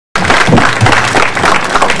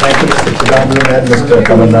Thank you, Mr. Chidambaram and Mr.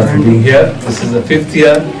 Kamalnath for being here. This is the 5th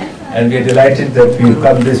year and we are delighted that we've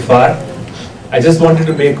come this far. I just wanted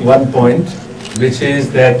to make one point, which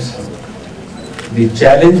is that the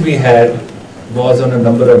challenge we had was on a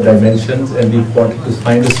number of dimensions and we wanted to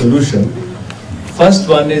find a solution. First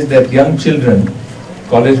one is that young children,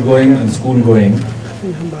 college going and school going,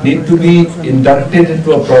 need to be inducted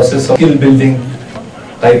into a process of skill building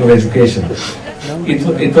type of education.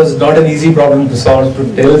 It was not an easy problem to solve,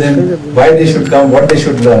 to tell them why they should come, what they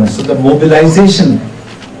should learn. So the mobilization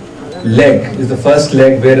leg is the first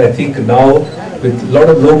leg where I think now with a lot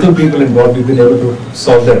of local people involved, we've been able to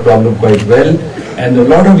solve that problem quite well. And a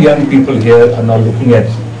lot of young people here are now looking at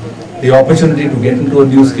the opportunity to get into a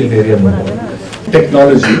new skilled area more.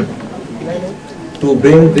 Technology, to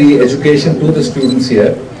bring the education to the students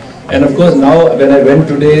here. And of course now when I went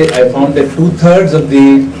today, I found that 2/3 of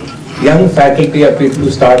the young faculty are people who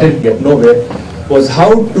started yet nowhere, was how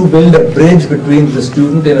to build a bridge between the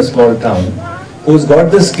student in a small town who's got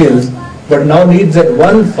the skills but now needs that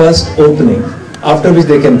one first opening after which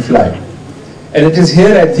they can fly. And it is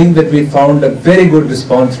here I think that we found a very good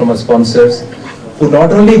response from our sponsors who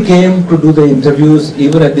not only came to do the interviews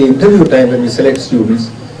even at the interview time when we select students,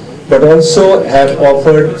 but also have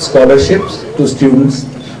offered scholarships to students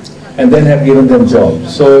and then have given them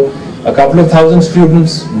jobs. So a couple of thousand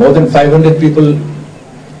students, more than 500 people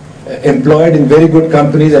employed in very good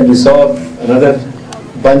companies, and we saw another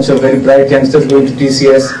bunch of very bright youngsters going to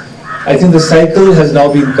TCS. I think the cycle has now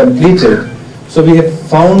been completed. So we have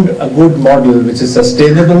found a good model which is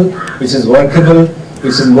sustainable, which is workable,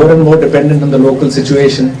 which is more and more dependent on the local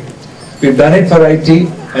situation. We've done it for IT,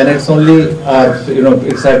 and it's only,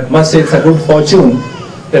 I must say it's a good fortune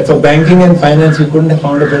that for banking and finance we couldn't have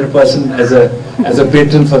found a better person as a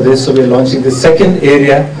patron for this. So we're launching the second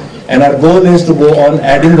area, and our goal is to go on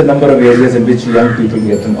adding the number of areas in which young people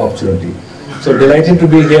get an opportunity. So delighted to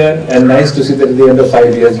be here and nice to see that at the end of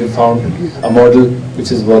 5 years we found a model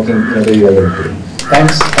which is working in a very relevant way.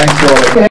 Thanks to all of you.